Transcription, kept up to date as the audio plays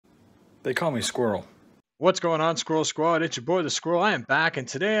They call me Squirrel. What's going on, Squirrel Squad? It's your boy, the Squirrel. I am back, and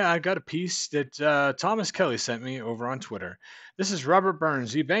today I got a piece that Thomas Kelly sent me over on Twitter. This is Robert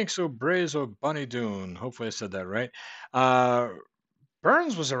Burns, E Banks o Braes o Bunny Doon. Hopefully, I said that right. Uh,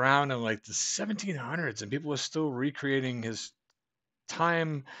 Burns was around in like the 1700s, and people were still recreating his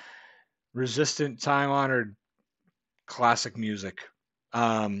time resistant, time honored classic music.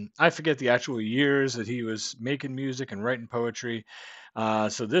 I forget the actual years that he was making music and writing poetry.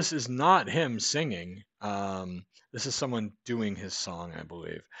 So this is not him singing. This is someone doing his song, I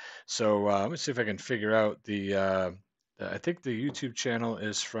believe. So let me see if I can figure out I think the YouTube channel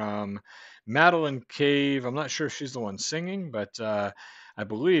is from Madelaine Cave. I'm not sure if she's the one singing, but I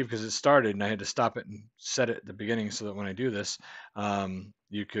believe because it started and I had to stop it and set it at the beginning so that when I do this, it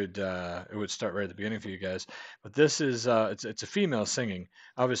would start right at the beginning for you guys. But this is it's a female singing.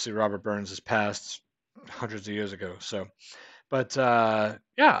 Obviously, Robert Burns has passed hundreds of years ago. So, but yeah,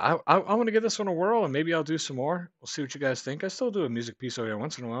 I want to give this one a whirl, and maybe I'll do some more. We'll see what you guys think. I still do a music piece over here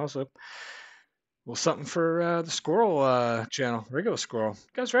once in a while, so well, something for the Squirrel channel, regular Squirrel. You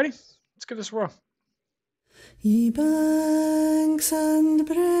guys ready? Let's give this a whirl. Ye banks and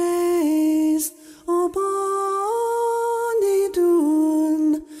braes, O bonny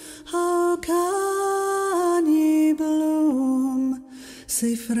Doon, how can ye bloom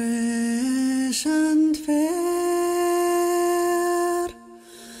sae fresh and fair?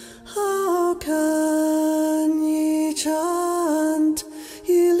 How can ye chant,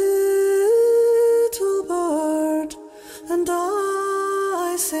 ye little bird, and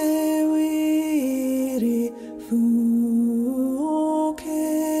I say weary fu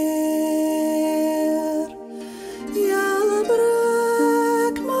care? Ye'll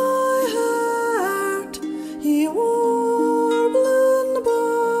break my heart, ye warbling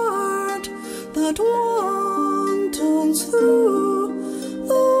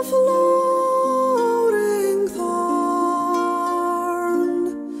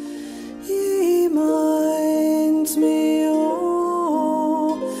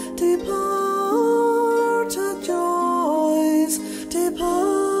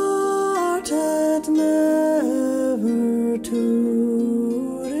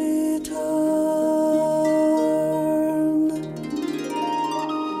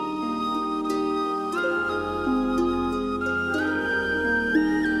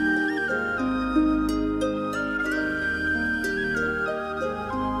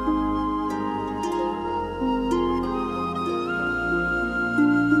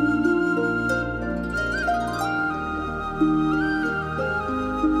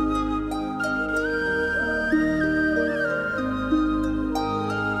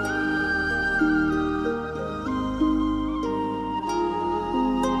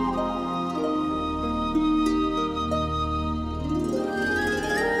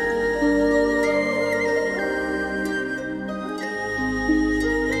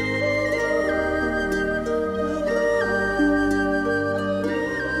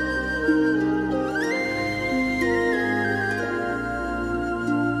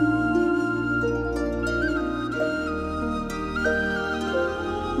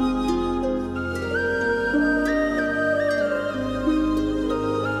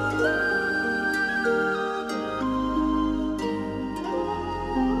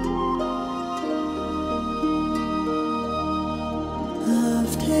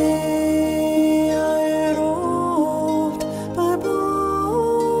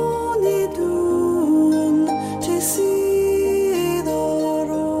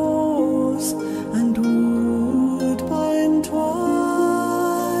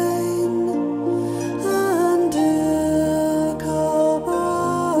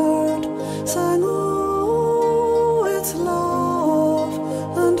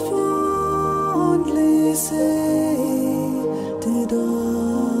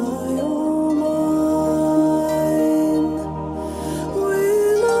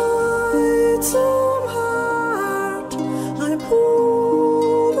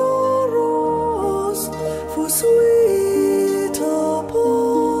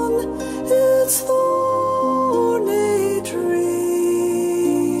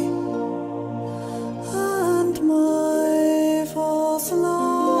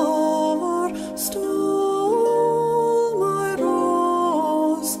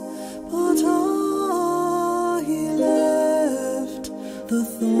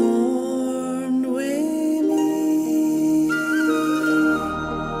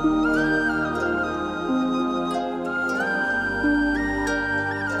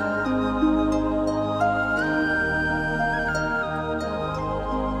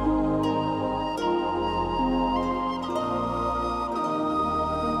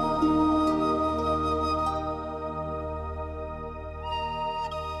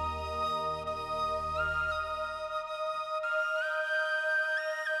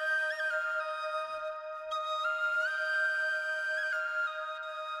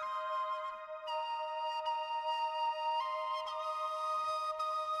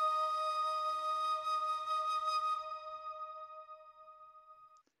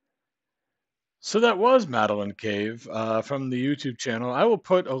So that was Madeline Cave from the YouTube channel. I will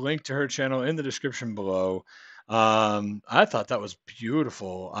put a link to her channel in the description below. I thought that was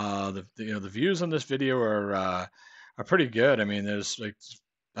beautiful. The views on this video are pretty good. I mean, there's like,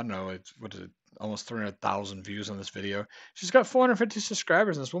 I don't know, it's what is it, almost 300,000 views on this video. She's got 450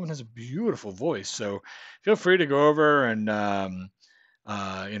 subscribers, and this woman has a beautiful voice. So feel free to go over and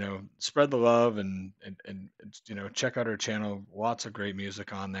spread the love and check out her channel. Lots of great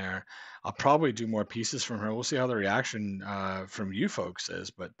music on there. I'll probably do more pieces from her. We'll see how the reaction from you folks is,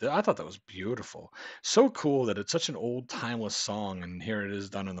 but I thought that was beautiful. So cool that it's such an old, timeless song, and here it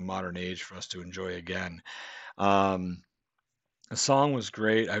is done in the modern age for us to enjoy again. Um, the song was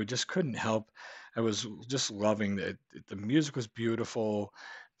great. I just couldn't help. I was just loving it. The music was beautiful.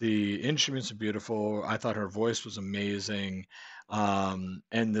 The instruments are beautiful. I thought her voice was amazing. And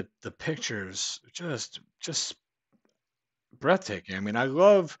the pictures just breathtaking. I mean, I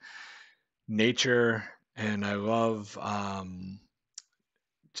love nature and I love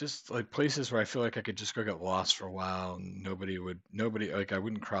just like places where I feel like I could just go get lost for a while and nobody like I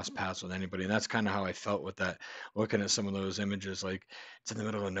wouldn't cross paths with anybody. And that's kind of how I felt with that, looking at some of those images. Like it's in the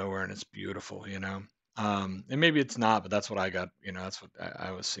middle of nowhere and it's beautiful, you know. And maybe it's not, but that's what I got, that's what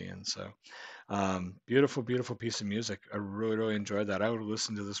I was seeing. So beautiful, beautiful piece of music. I really, really enjoyed that. I would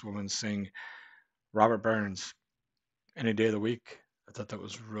listen to this woman sing Robert Burns any day of the week. I thought that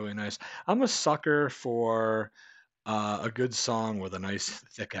was really nice. I'm a sucker for a good song with a nice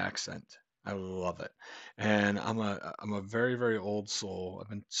thick accent. I love it, and I'm a very very old soul.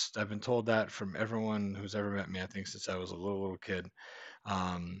 I've been told that from everyone who's ever met me. I think since I was a little kid.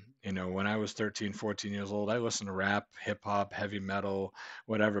 When I was 13, 14 years old, I listened to rap, hip hop, heavy metal,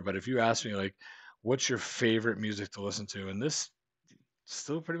 whatever. But if you ask me like, what's your favorite music to listen to, and this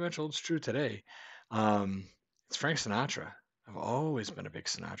still pretty much holds true today, um, it's Frank Sinatra. I've always been a big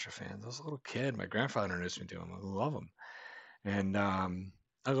Sinatra fan. I was a little kid. My grandfather introduced me to him. I love him. And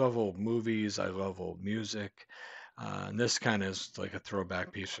I love old movies. I love old music. And this kind of is like a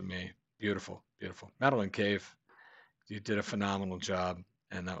throwback piece for me. Beautiful, beautiful. Madeline Cave, you did a phenomenal job,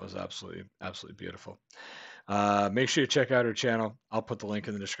 and that was absolutely, absolutely beautiful. Make sure you check out her channel. I'll put the link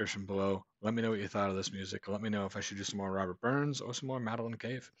in the description below. Let me know what you thought of this music. Let me know if I should do some more Robert Burns or some more Madeline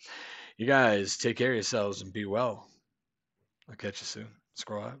Cave. You guys take care of yourselves and be well. I'll catch you soon.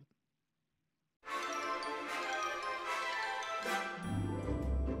 Scroll out.